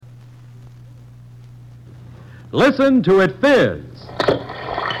Listen to it fizz.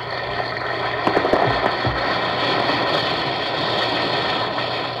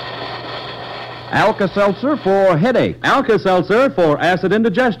 Alka-Seltzer for headache. Alka-Seltzer for acid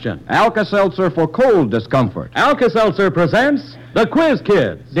indigestion. Alka-Seltzer for cold discomfort. Alka-Seltzer presents the Quiz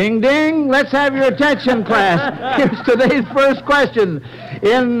Kids. Ding, ding. Let's have your attention, class. Here's today's first question.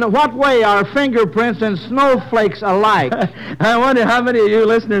 In what way are fingerprints and snowflakes alike? I wonder how many of you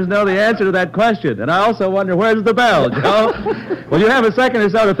listeners know the answer to that question. And I also wonder, where's the bell, Joe? Well, you have a second or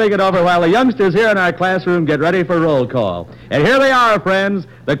so to think it over while the youngsters here in our classroom get ready for roll call. And here they are, friends,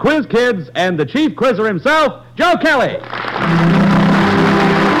 the Quiz Kids and the chief quizzer himself, Joe Kelly.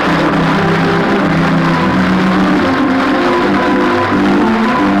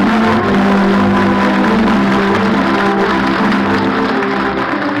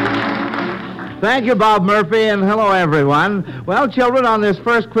 Thank you, Bob Murphy, and hello, everyone. Well, children, on this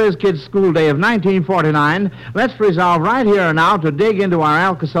first Quiz Kids school day of 1949, let's resolve right here and now to dig into our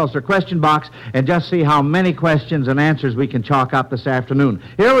Alka-Seltzer question box and just see how many questions and answers we can chalk up this afternoon.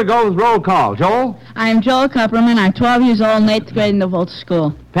 Here we go with roll call. Joel? I'm Joel Kupperman. I'm 12 years old and 8th grade in the Volta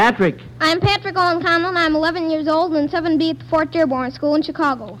School. Patrick? I'm Patrick Owen Conlon. I'm 11 years old and 7B at the Fort Dearborn School in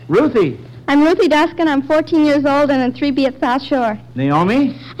Chicago. Ruthie? I'm Ruthie Duskin. I'm 14 years old and in 3B at South Shore.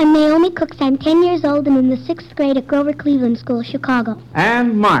 Naomi? I'm Naomi Cooks. I'm 10 years old and in the 6th grade at Grover Cleveland School, Chicago.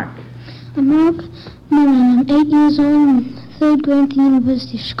 And Mark? I'm Mark Newman. I'm 8 years old and 3rd grade at the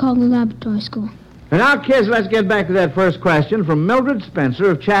University of Chicago Laboratory School. And now, kids, let's get back to that first question from Mildred Spencer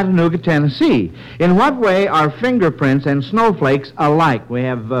of Chattanooga, Tennessee. In what way are fingerprints and snowflakes alike? We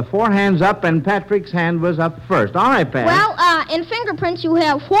have 4 hands up, and Patrick's hand was up first. All right, Pat. Well, in fingerprints you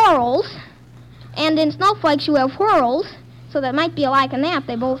have whorls, and in snowflakes you have whirls, so that might be alike in that.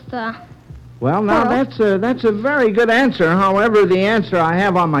 They both, Well, now, that's a very good answer. However, the answer I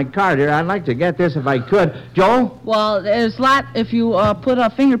have on my card here, I'd like to get this if I could. Joel? Well, there's a lot, if you put a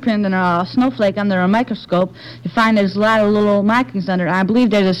fingerprint and a snowflake under a microscope, you find there's a lot of little markings under it. I believe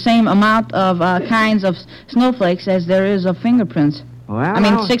there's the same amount of kinds of snowflakes as there is of fingerprints.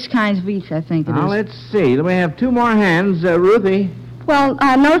 Well, 6 kinds of each, I think it is. Now, let's see. We have 2 more hands. Ruthie? Well,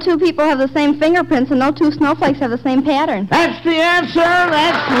 no two people have the same fingerprints and no two snowflakes have the same pattern. That's the answer.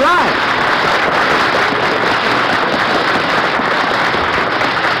 That's right.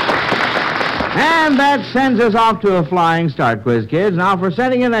 And that sends us off to a flying start, Quiz Kids. Now, for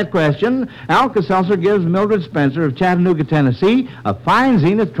sending in that question, Alka-Seltzer gives Mildred Spencer of Chattanooga, Tennessee, a fine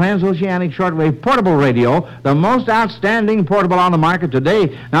Zenith transoceanic shortwave portable radio, the most outstanding portable on the market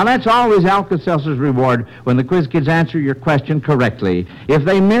today. Now, that's always Alka-Seltzer's reward when the Quiz Kids answer your question correctly. If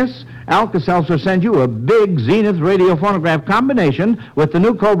they miss, Alka-Seltzer sends you a big Zenith radio phonograph combination with the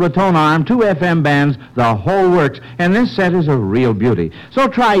new Cobra tone arm, 2 FM bands, the whole works. And this set is a real beauty. So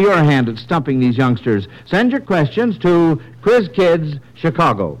try your hand at stumping these youngsters. Send your questions to Quiz Kids,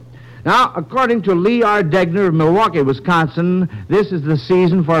 Chicago. Now, according to Lee R. Degner of Milwaukee, Wisconsin, this is the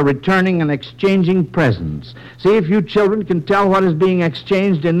season for returning and exchanging presents. See if you children can tell what is being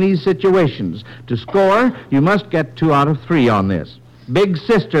exchanged in these situations. To score, you must get 2 out of 3 on this. Big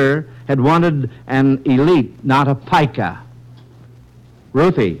Sister had wanted an Elite, not a Pica.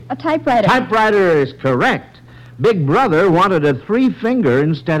 Ruthie? A typewriter. Typewriter is correct. Big Brother wanted a 3-finger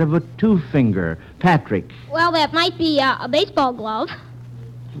instead of a 2-finger. Patrick? well, that might be a baseball glove.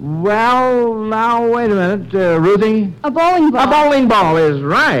 Well, now, wait a minute. Ruthie? A bowling ball. A bowling ball is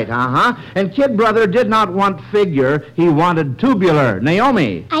right, And Kid Brother did not want figure. He wanted tubular.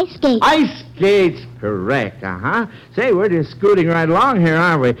 Naomi? Ice skates. Ice skates, correct, Say, we're just scooting right along here,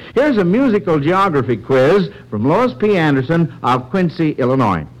 aren't we? Here's a musical geography quiz from Lois P. Anderson of Quincy,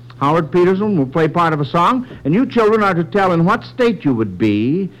 Illinois. Howard Peterson will play part of a song, and you children are to tell in what state you would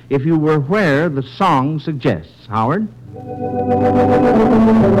be if you were where the song suggests. Howard?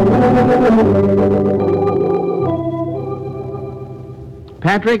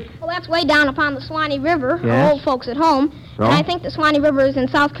 Patrick? Well, that's way down upon the Swanee River, for Yes. old folks at home. So? And I think the Swanee River is in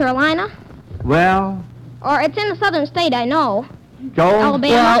South Carolina. Well, Or it's in the southern state, I know. Joel?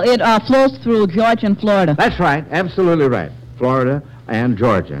 Alabama. Well, it flows through Georgia and Florida. That's right, absolutely right. Florida and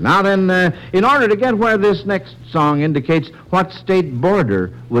Georgia. Now then, in order to get where this next song indicates, what state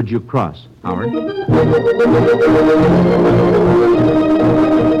border would you cross, Howard?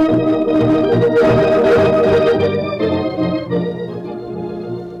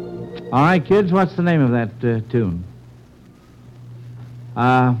 All right, kids, what's the name of that tune?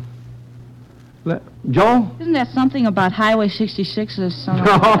 Joel? Isn't that something about Highway 66 or something?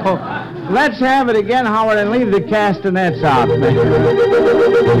 No. Let's have it again, Howard, and leave the castanets out.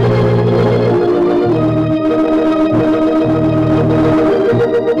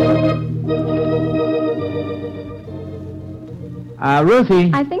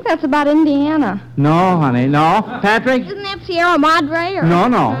 Ruthie. I think that's about Indiana. No, honey, no. Patrick? Isn't that Sierra Madre? Or...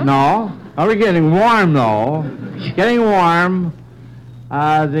 No. Oh, we're getting warm, though. Getting warm.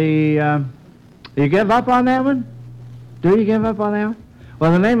 You give up on that one? Do you give up on that one?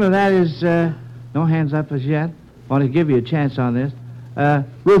 Well, the name of that is, no hands up as yet. Want to give you a chance on this.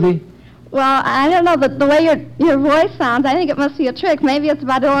 Ruthie? Well, I don't know, but the way your voice sounds, I think it must be a trick. Maybe it's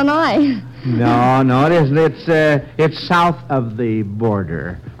about Illinois. No, it isn't. It's south of the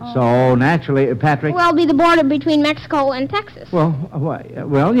border. Oh. So, naturally, Patrick? Well, it'll be the border between Mexico and Texas.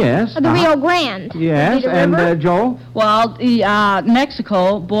 Well, yes. The Rio Grande. Yes, and Joel? Well, the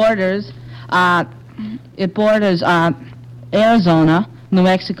Mexico borders, it borders Arizona, New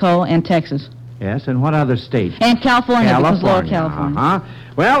Mexico, and Texas. Yes, and what other states? And California, because Lower California. Uh-huh.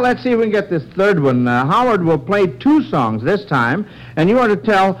 Well, let's see if we can get this third one. Howard will play 2 songs this time, and you are to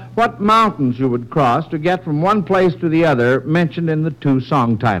tell what mountains you would cross to get from one place to the other mentioned in the 2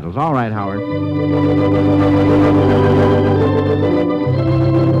 song titles. All right, Howard.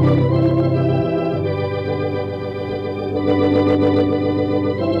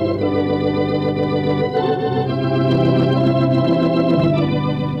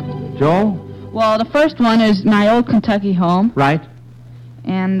 Joel? Well, the first one is my old Kentucky home. Right.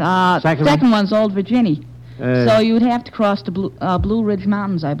 And second one's Old Virginia. So you would have to cross the Blue Ridge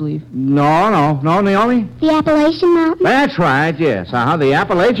Mountains, I believe. No, Naomi? The Appalachian Mountains? That's right, yes. The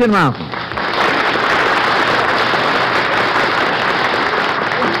Appalachian Mountains.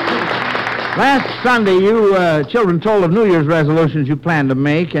 Last Sunday, you children told of New Year's resolutions you plan to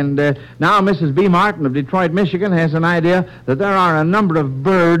make, and now Mrs. B. Martin of Detroit, Michigan, has an idea that there are a number of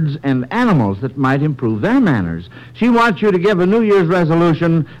birds and animals that might improve their manners. She wants you to give a New Year's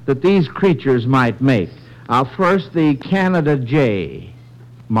resolution that these creatures might make. First, the Canada Jay.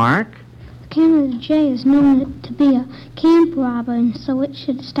 Mark? The Canada Jay is known to be a camp robber, and so it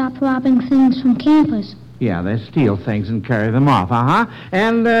should stop robbing things from campers. Yeah, they steal things and carry them off,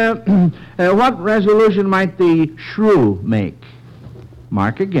 And what resolution might the shrew make?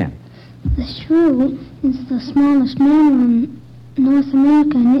 Mark again. The shrew is the smallest mammal in North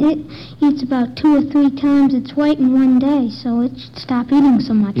America, and it eats about 2 or 3 times its weight in one day, so it should stop eating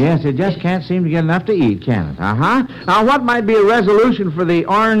so much. Yes, it just can't seem to get enough to eat, can it? Now, what might be a resolution for the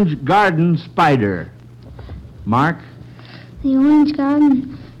orange garden spider? Mark? The orange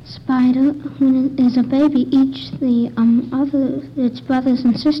garden spider, when it is a baby, eats its brothers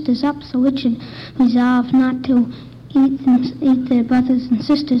and sisters up, so it should resolve not to eat their brothers and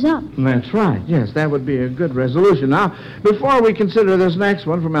sisters up. That's right. Yes, that would be a good resolution. Now, before we consider this next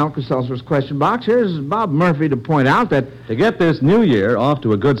one from Alka-Seltzer's question box, here's Bob Murphy to point out that to get this new year off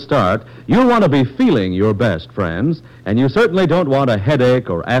to a good start, you'll want to be feeling your best, friends, and you certainly don't want a headache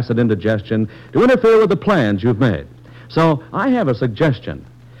or acid indigestion to interfere with the plans you've made. So I have a suggestion.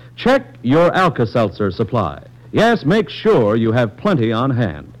 Check your Alka-Seltzer supply. Yes, make sure you have plenty on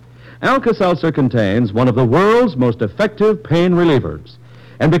hand. Alka-Seltzer contains one of the world's most effective pain relievers.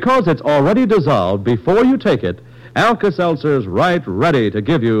 And because it's already dissolved before you take it, Alka-Seltzer's right ready to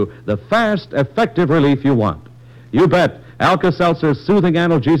give you the fast, effective relief you want. You bet Alka-Seltzer's soothing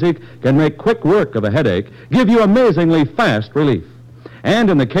analgesic can make quick work of a headache, give you amazingly fast relief.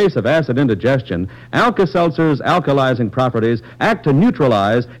 And in the case of acid indigestion, Alka-Seltzer's alkalizing properties act to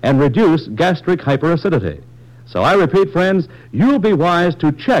neutralize and reduce gastric hyperacidity. So I repeat, friends, you'll be wise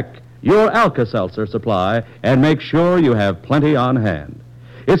to check your Alka-Seltzer supply and make sure you have plenty on hand.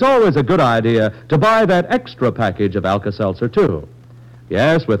 It's always a good idea to buy that extra package of Alka-Seltzer, too.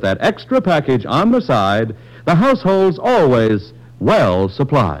 Yes, with that extra package on the side, the household's always well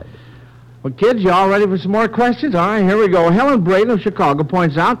supplied. Well, kids, you all ready for some more questions? All right, here we go. Helen Braden of Chicago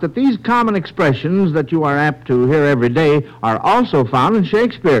points out that these common expressions that you are apt to hear every day are also found in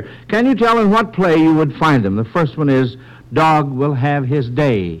Shakespeare. Can you tell in what play you would find them? The first one is, Dog Will Have His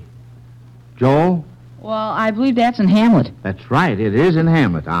Day. Joel? Well, I believe that's in Hamlet. That's right, it is in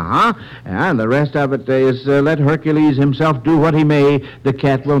Hamlet, And the rest of it is, let Hercules himself do what he may, the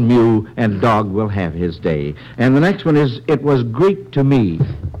cat will mew, and dog will have his day. And the next one is, It Was Greek to Me.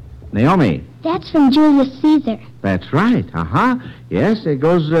 Naomi? That's from Julius Caesar. That's right, Yes, it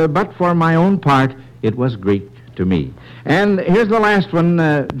goes, but for my own part, it was Greek to me. And here's the last one,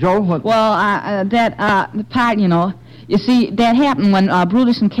 Joel. What? Well, the part, you see, that happened when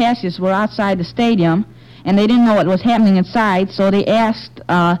Brutus and Cassius were outside the stadium, and they didn't know what was happening inside, so they asked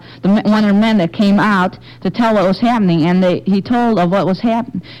one of the men that came out to tell what was happening, and he told of what was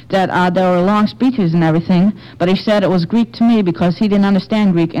happening, that there were long speeches and everything, but he said it was Greek to me because he didn't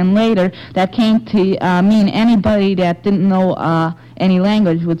understand Greek, and later that came to mean anybody that didn't know any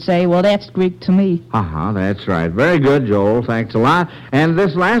language would say, well, that's Greek to me. That's right. Very good, Joel. Thanks a lot. And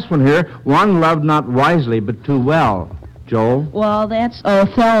this last one here, one loved not wisely but too well. Joel? Well, that's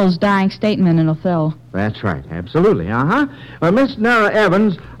Othello's dying statement in Othello. That's right. Absolutely. Well, Miss Nora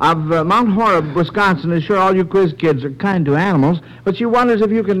Evans of Mount Horeb, Wisconsin, is sure all you quiz kids are kind to animals, but she wonders if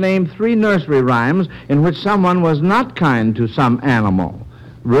you can name 3 nursery rhymes in which someone was not kind to some animal.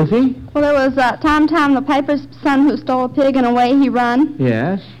 Ruthie? Well, there was Tom the piper's son who stole a pig and away he run.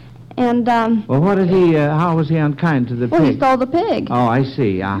 Yes. And, well, what did he, how was he unkind to the pig? Well, he stole the pig. Oh, I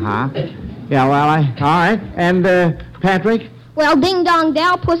see. Yeah, well, all right. And, Patrick? Well, Ding Dong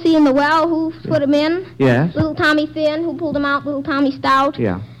Dell, Pussy in the Well, who put him in? Yes. Little Tommy Thin, who pulled him out? Little Tommy Stout.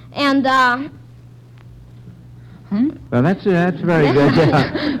 Yeah. And, Well, that's very good.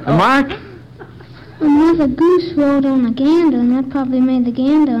 Mark? Another goose rode on a gander, and that probably made the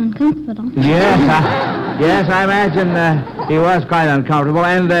gander uncomfortable. Yes, I imagine he was quite uncomfortable.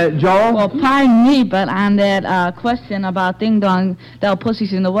 And, Joel? Well, pardon me, but on that question about Ding Dong Dell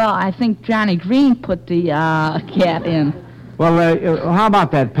Pussies in the Well, I think Johnny Green put the cat in. Well, how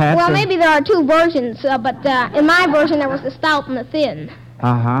about that, Pat? well, maybe there are 2 versions, but in my version there was the stout and the thin.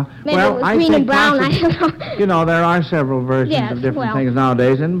 Maybe well, it was I green think and brown, I don't know. You know, there are several versions Yes, of different well. things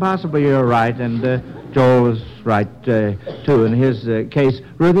nowadays, and possibly you're right, and Joel was right, too, in his case.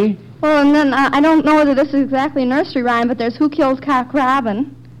 Ruthie? Well, and then I don't know whether this is exactly a nursery rhyme, but there's Who Kills Cock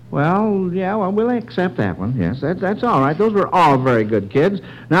Robin. Well, yeah, we'll accept that one. Yes, that's all right. Those were all very good kids.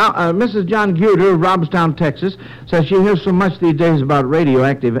 Now, Mrs. John Guter of Robstown, Texas, says she hears so much these days about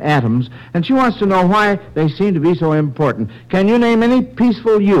radioactive atoms, and she wants to know why they seem to be so important. Can you name any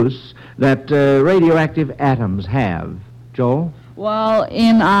peaceful use that radioactive atoms have? Joel? Well,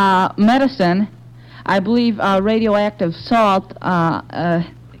 in medicine, I believe radioactive salt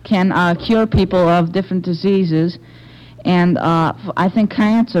can cure people of different diseases. And I think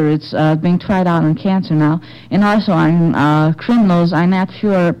cancer, it's being tried out on cancer now. And also on criminals, I'm not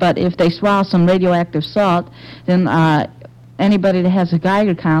sure, but if they swallow some radioactive salt, then anybody that has a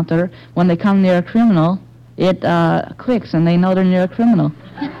Geiger counter, when they come near a criminal, it clicks and they know they're near a criminal.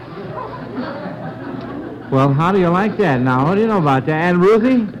 Well, how do you like that now? What do you know about that? And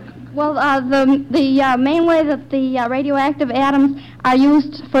Ruthie? Well, the main way that the radioactive atoms are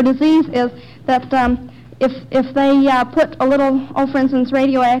used for disease is that if they put a little, for instance,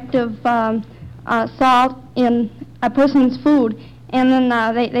 radioactive salt in a person's food, and then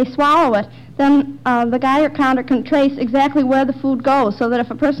they swallow it, then the Geiger counter can trace exactly where the food goes, so that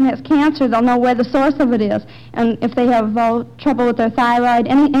if a person has cancer, they'll know where the source of it is. And if they have trouble with their thyroid,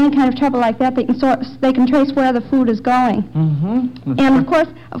 any kind of trouble like that, they can trace where the food is going. Mm-hmm. And of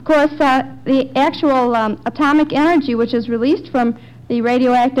course, the actual atomic energy which is released from the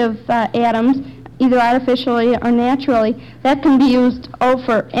radioactive atoms, either artificially or naturally, that can be used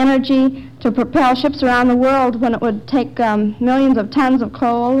for energy to propel ships around the world when it would take millions of tons of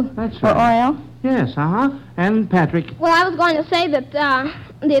coal or oil. Yes, And Patrick? Well, I was going to say that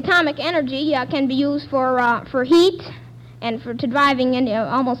the atomic energy can be used for heat and to driving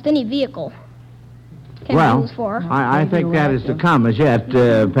almost any vehicle. I think that is to come as yet,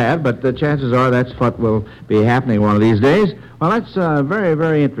 Pat, but the chances are that's what will be happening one of these days. Well, that's very,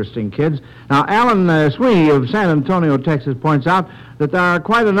 very interesting, kids. Now, Alan Sweeney of San Antonio, Texas, points out that there are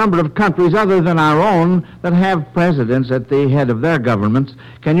quite a number of countries other than our own that have presidents at the head of their governments.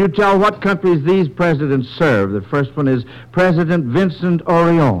 Can you tell what countries these presidents serve? The first one is President Vincent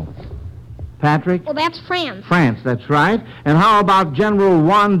Auriol. Patrick? Well, that's France. France, that's right. And how about General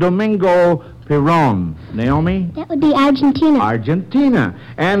Juan Domingo Perón? Naomi? That would be Argentina. Argentina.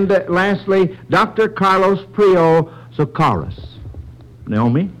 And lastly, Dr. Carlos Prio Socorros.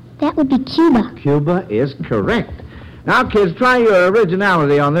 Naomi? That would be Cuba. Cuba is correct. Now, kids, try your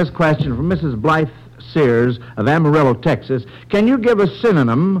originality on this question from Mrs. Blythe Sears of Amarillo, Texas. Can you give a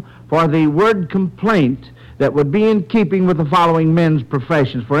synonym for the word complaint that would be in keeping with the following men's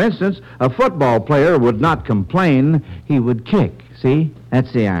professions? For instance, a football player would not complain, he would kick. See?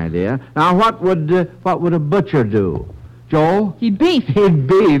 That's the idea. Now, what would a butcher do? Joel? He'd beef. He'd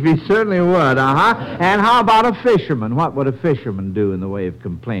beef. He certainly would, And how about a fisherman? What would a fisherman do in the way of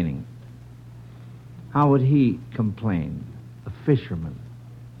complaining? How would he complain? A fisherman.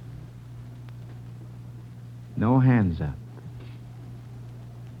 No hands up.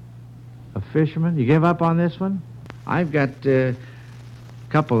 A fisherman? You give up on this one? I've got a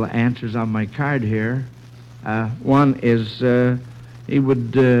couple of answers on my card here. One is he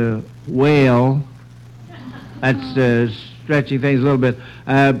would whale. That's stretching things a little bit.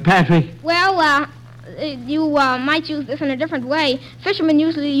 Patrick? Well, you might use this in a different way. Fisherman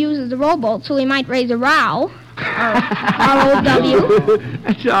usually uses the rowboat, so he might raise a row. R-O-W.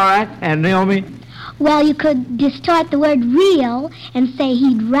 That's all right. And Naomi? Well, you could distort the word real and say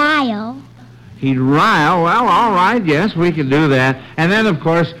he'd rile. He'd rile. Well, all right. Yes, we could do that. And then, of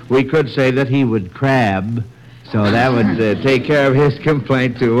course, we could say that he would crab. So that would take care of his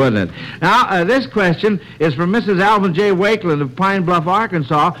complaint, too, wouldn't it? Now, this question is from Mrs. Alvin J. Wakeland of Pine Bluff,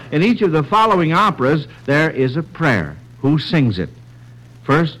 Arkansas. In each of the following operas, there is a prayer. Who sings it?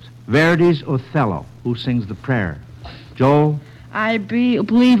 First, Verdi's Othello. Who sings the prayer? Joel? I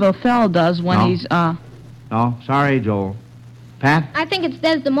believe Othello does when he's... No, sorry, Joel. Pat? I think it's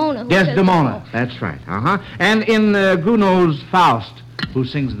Desdemona. Desdemona. That's right. And in Gounod's Faust, who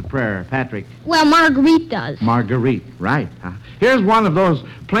sings the prayer? Patrick? Well, Marguerite does. Marguerite, right. Here's one of those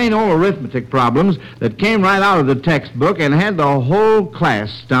plain old arithmetic problems that came right out of the textbook and had the whole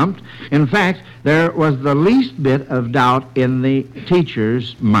class stumped. In fact, there was the least bit of doubt in the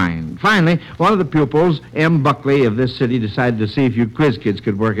teacher's mind. Finally, one of the pupils, M. Buckley of this city, decided to see if you quiz kids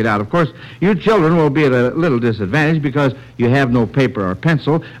could work it out. Of course, you children will be at a little disadvantage because you have no paper or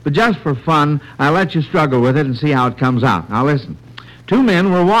pencil, but just for fun, I'll let you struggle with it and see how it comes out. Now listen. Two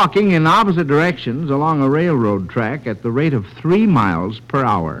men were walking in opposite directions along a railroad track at the rate of 3 miles per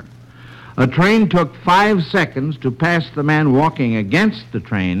hour. A train took 5 seconds to pass the man walking against the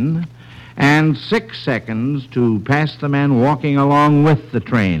train and 6 seconds to pass the man walking along with the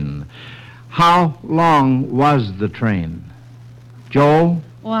train. How long was the train? Joel?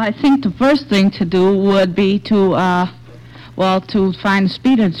 Well, I think the first thing to do would be to find the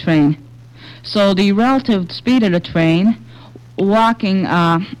speed of the train. So the relative speed of the train passing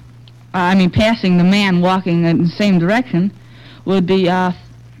the man walking in the same direction would be,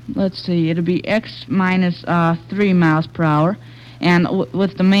 it'd be x minus 3 miles per hour. And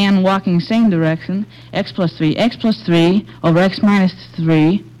with the man walking the same direction, x plus 3. X plus 3 over x minus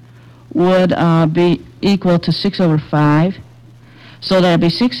 3 would be equal to 6 over 5. So that would be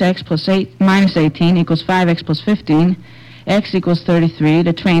 6x plus 8 minus 18 equals 5x plus 15. X equals 33.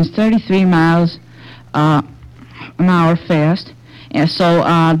 The train's 33 miles an hour fast, and so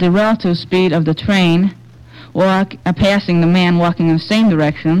the relative speed of the train passing the man walking in the same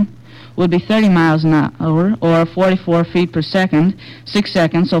direction would be 30 miles an hour, or 44 feet per second, 6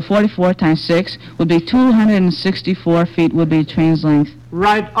 seconds, so 44 times 6 would be 264 feet would be the train's length.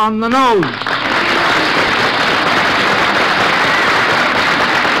 Right on the nose.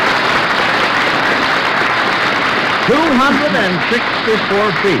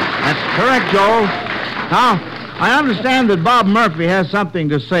 $264 feet. That's correct, Joel. Now, I understand that Bob Murphy has something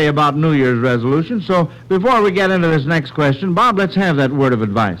to say about New Year's resolutions, so before we get into this next question, Bob, let's have that word of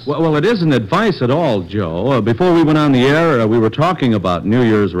advice. Well, it isn't advice at all, Joe. Before we went on the air, we were talking about New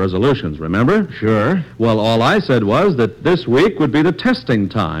Year's resolutions, remember? Sure. Well, all I said was that this week would be the testing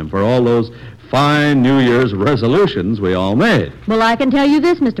time for all those fine New Year's resolutions we all made. Well, I can tell you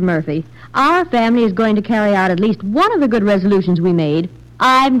this, Mr. Murphy. Our family is going to carry out at least one of the good resolutions we made.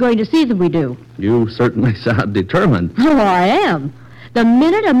 I'm going to see that we do. You certainly sound determined. Oh, I am. The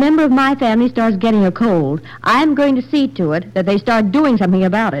minute a member of my family starts getting a cold, I'm going to see to it that they start doing something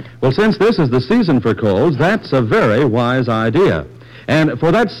about it. Well, since this is the season for colds, that's a very wise idea. And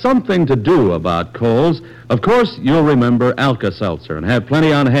for that something to do about colds, of course, you'll remember Alka-Seltzer and have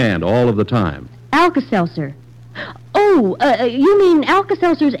plenty on hand all of the time. Alka-Seltzer? Oh, you mean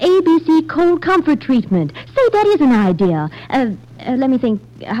Alka-Seltzer's ABC cold comfort treatment. Say, that is an idea. Let me think.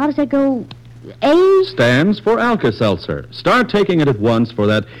 How does that go? A? Stands for Alka-Seltzer. Start taking it at once for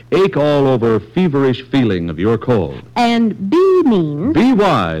that ache-all-over feverish feeling of your cold. And B means? Be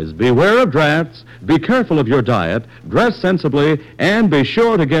wise. Beware of drafts. Be careful of your diet. Dress sensibly. And be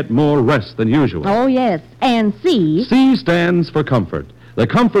sure to get more rest than usual. Oh, yes. And C? C stands for comfort. The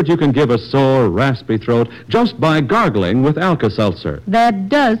comfort you can give a sore, raspy throat just by gargling with Alka-Seltzer. That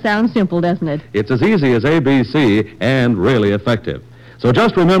does sound simple, doesn't it? It's as easy as ABC and really effective. So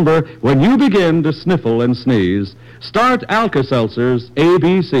just remember, when you begin to sniffle and sneeze, start Alka-Seltzer's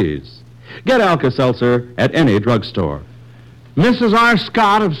ABCs. Get Alka-Seltzer at any drugstore. Mrs. R.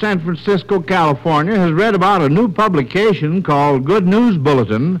 Scott of San Francisco, California, has read about a new publication called Good News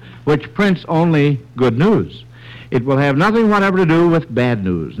Bulletin, which prints only good news. It will have nothing whatever to do with bad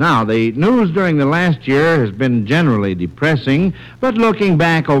news. Now, the news during the last year has been generally depressing, but looking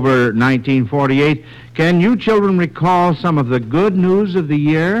back over 1948, can you children recall some of the good news of the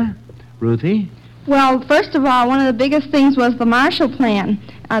year? Ruthie? Well, first of all, one of the biggest things was the Marshall Plan,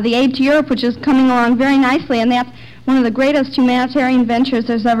 the aid to Europe, which is coming along very nicely, and that's one of the greatest humanitarian ventures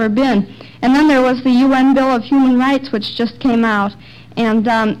there's ever been. And then there was the UN Bill of Human Rights, which just came out. And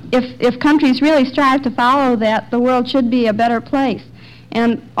if countries really strive to follow that, the world should be a better place.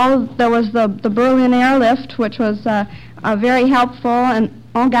 And there was the Berlin airlift, which was very helpful, and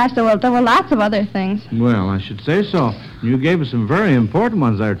oh gosh, there were lots of other things. Well, I should say so. You gave us some very important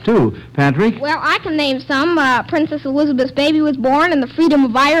ones there, too. Patrick? Well, I can name some. Princess Elizabeth's baby was born, and the freedom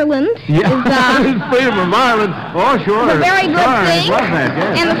of Ireland Yeah, freedom of Ireland. Oh, sure. is a very good thing. Was that,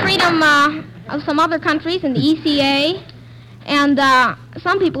 yes. And the freedom of some other countries in the ECA. And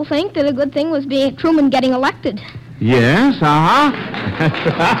some people think that a good thing was Truman getting elected. Yes, uh-huh.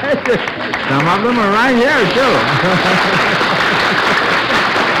 Some of them are right here, too.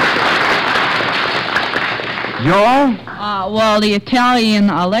 Joel? Well, the Italian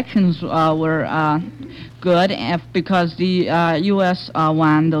elections were good because the U.S.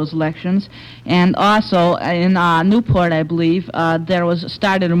 won those elections. And also in Newport, I believe, there was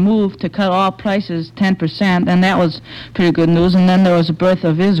started a move to cut all prices 10%, and that was pretty good news. And then there was the birth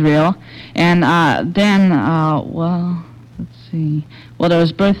of Israel. And then, well, let's see. Well, there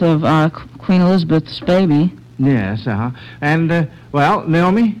was birth of Queen Elizabeth's baby. Yes, uh-huh. And, well,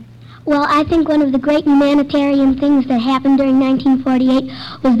 Naomi? Well, I think one of the great humanitarian things that happened during 1948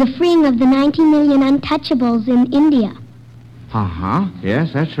 was the freeing of the 19 million untouchables in India. Uh-huh.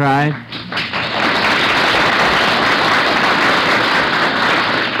 Yes, that's right.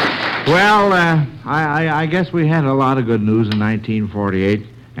 Well, I guess we had a lot of good news in 1948,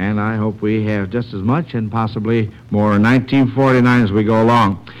 and I hope we have just as much and possibly more in 1949 as we go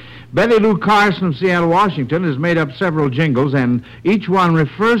along. Betty Lou Carson of Seattle, Washington, has made up several jingles, and each one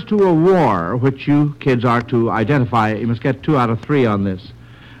refers to a war which you kids are to identify. You must get 2 out of 3 on this.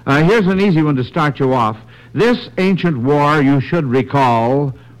 Here's an easy one to start you off. This ancient war you should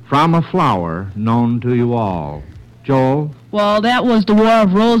recall from a flower known to you all. Joel? Well, that was the War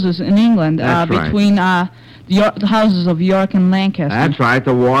of Roses in England between the houses of York and Lancaster. That's right,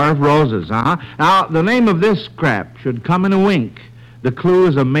 the War of Roses. Uh-huh. Now, the name of this scrap should come in a wink. The clue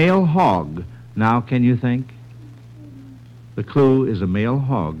is a male hog. Now, can you think? The clue is a male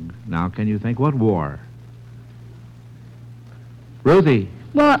hog. Now, can you think? What war? Ruthie.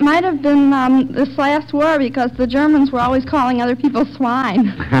 Well, it might have been this last war because the Germans were always calling other people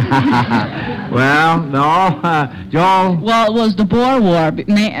swine. Well, no. Joel? Well, it was the Boer War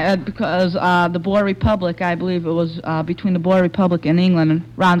because the Boer Republic, I believe it was between the Boer Republic and England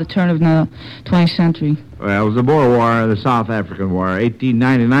around the turn of the 20th century. Well, it was the Boer War, the South African War,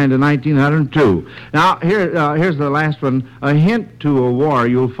 1899 to 1902. Now, here's the last one. A hint to a war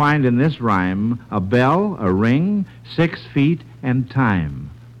you'll find in this rhyme: a bell, a ring, 6 feet, and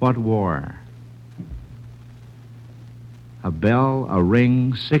time. What war? A bell, a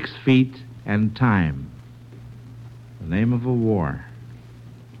ring, 6 feet, and time. The name of a war.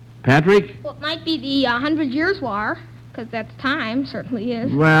 Patrick? Well, it might be the 100 Years' War, because that's time, certainly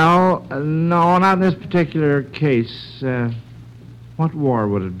is. Well, no, not in this particular case. What war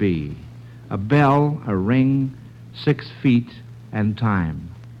would it be? A bell, a ring, 6 feet, and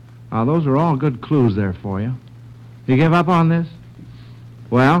time. Now, those are all good clues there for you. You give up on this?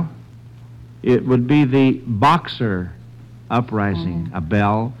 Well, it would be the Boxer Uprising. A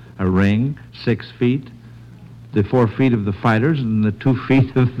bell, a ring, 6 feet, the 4 feet of the fighters, and the 2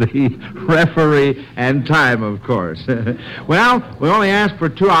 feet of the referee, and time, of course. Well, we only asked for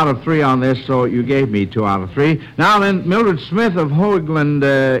 2 out of 3 on this, so you gave me 2 out of 3. Now then, Mildred Smith of Hoagland,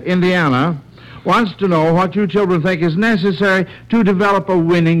 Indiana, wants to know what you children think is necessary to develop a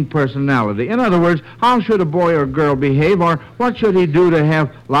winning personality. In other words, how should a boy or girl behave, or what should he do to have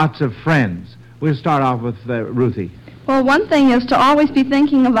lots of friends? We'll start off with Ruthie. Well, one thing is to always be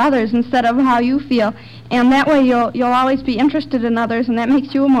thinking of others instead of how you feel, and that way you'll always be interested in others, and that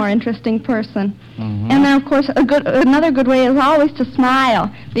makes you a more interesting person. Mm-hmm. And then, of course, another good way is always to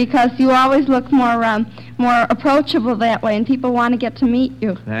smile, because you always look more approachable that way, and people want to get to meet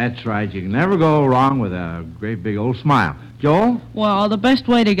you. That's right. You can never go wrong with a great big old smile. Joel? Well, the best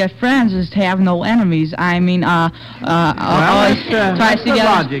way to get friends is to have no enemies. I mean, always try to get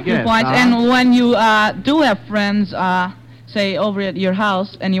logic, yes. points. And when you do have friends, say over at your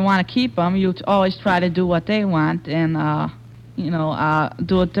house, and you want to keep them, you always try to do what they want and,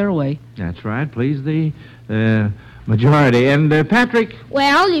 do it their way. That's right. Please the majority. And Patrick?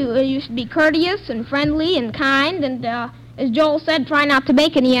 Well, you should be courteous and friendly and kind, and as Joel said, try not to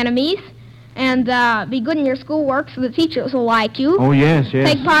make any enemies. And be good in your schoolwork so the teachers will like you. Oh, yes.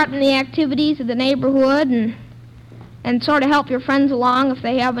 Take part in the activities of the neighborhood and sort of help your friends along if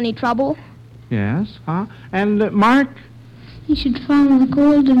they have any trouble. Yes. And Mark? You should follow the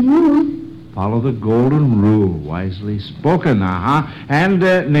golden rule. Follow the golden rule. Wisely spoken. And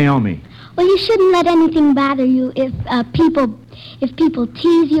Naomi? Well, you shouldn't let anything bother you. If people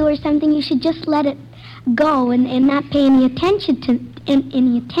tease you or something, you should just let it go and not pay any attention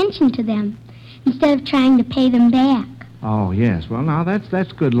any attention to them instead of trying to pay them back. Oh, yes. Well, now,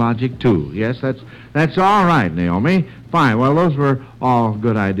 that's good logic, too. Yes, that's all right, Naomi. Fine. Well, those were all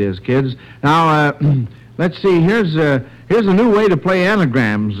good ideas, kids. Now, let's see. Here's a new way to play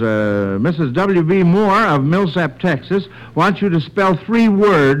anagrams. Mrs. W.B. Moore of Millsap, Texas, wants you to spell 3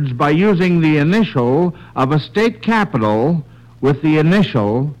 words by using the initial of a state capital with the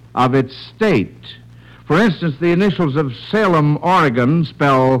initial of its state. For instance, the initials of Salem, Oregon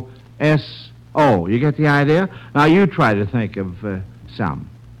spell S-O. You get the idea? Now, you try to think of some.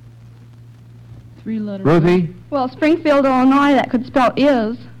 3 letters. Ruthie? Well, Springfield, Illinois, that could spell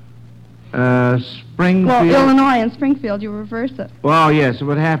is. Springfield. Well, Illinois and Springfield, you reverse it. Well, yes, it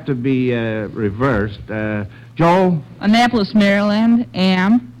would have to be reversed. Joel? Annapolis, Maryland,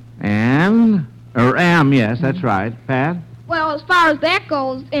 am. Am, yes, that's right. Pat? Well, as far as that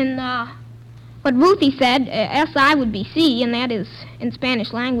goes, in what Ruthie said, S-I would be C, and that is, in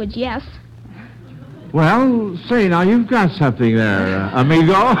Spanish language, yes. Well, say, now, you've got something there,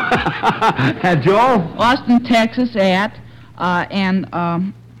 amigo. Joel? Austin, Texas, at, and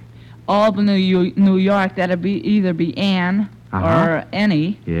Albany, New York, that'd be either be Ann or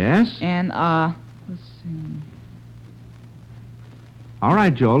any. Yes? And, let's see. All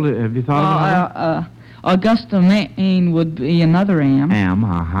right, Joel, have you thought of that? Augusta, Maine would be another am.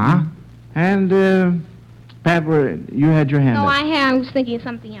 Am, And, Pat, you had your hand No, up. I was thinking of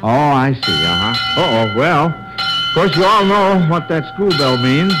something else. Oh, I see, Uh-oh, well, of course, you all know what that school bell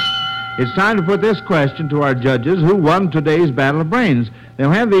means. It's time to put this question to our judges: who won today's Battle of Brains?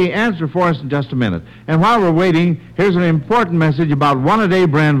 They'll have the answer for us in just a minute. And while we're waiting, here's an important message about One-A-Day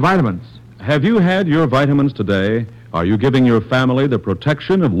brand vitamins. Have you had your vitamins today? Are you giving your family the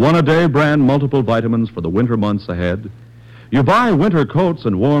protection of One-A-Day brand multiple vitamins for the winter months ahead? You buy winter coats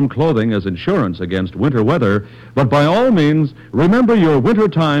and warm clothing as insurance against winter weather, but by all means, remember your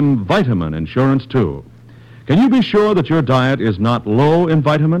wintertime vitamin insurance, too. Can you be sure that your diet is not low in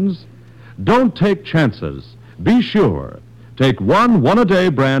vitamins? Don't take chances. Be sure. Take One-A-Day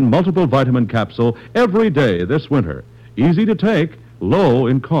brand multiple vitamin capsule every day this winter. Easy to take, low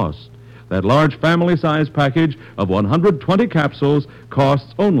in cost. That large family-size package of 120 capsules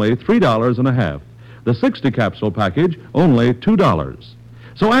costs only $3.50. The 60-capsule package, only $2.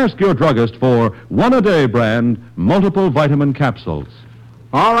 So ask your druggist for One-A-Day brand multiple vitamin capsules.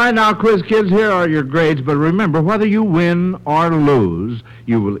 All right, now, quiz kids, here are your grades, but remember, whether you win or lose,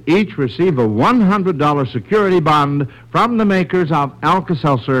 you will each receive a $100 security bond from the makers of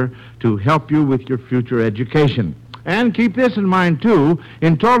Alka-Seltzer to help you with your future education. And keep this in mind, too.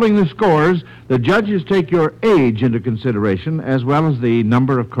 In totaling the scores, the judges take your age into consideration as well as the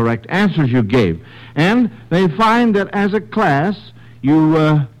number of correct answers you gave. And they find that as a class, you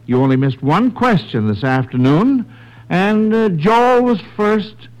only missed one question this afternoon. And Joel was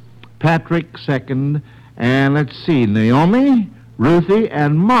first, Patrick second, and let's see, Naomi, Ruthie,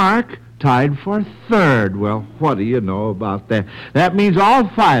 and Mark tied for third. Well, what do you know about that? That means all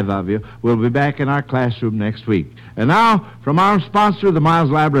 5 of you will be back in our classroom next week. And now, from our sponsor, the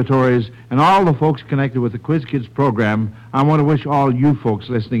Miles Laboratories, and all the folks connected with the Quiz Kids program, I want to wish all you folks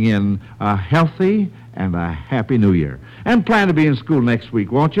listening in a healthy and a happy New Year. And plan to be in school next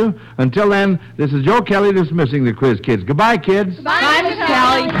week, won't you? Until then, this is Joe Kelly dismissing the Quiz Kids. Goodbye, kids. Bye, Miss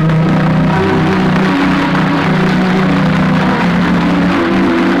Kelly.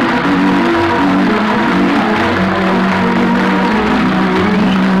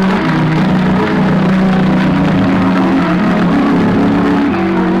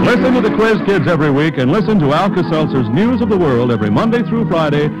 Listen to the Quiz Kids every week and listen to Alka-Seltzer's News of the World every Monday through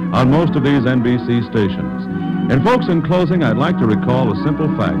Friday on most of these NBC stations. And folks, in closing, I'd like to recall a simple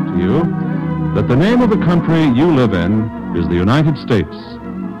fact to you, that the name of the country you live in is the United States.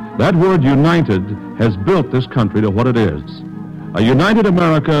 That word united has built this country to what it is. A united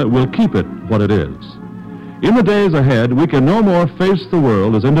America will keep it what it is. In the days ahead, we can no more face the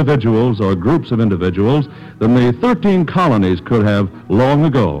world as individuals or groups of individuals than the 13 colonies could have long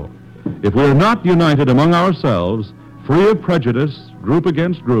ago. If we are not united among ourselves, free of prejudice, group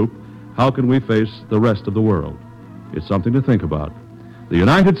against group, how can we face the rest of the world? It's something to think about. The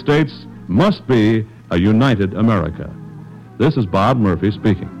United States must be a united America. This is Bob Murphy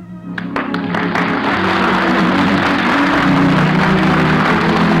speaking.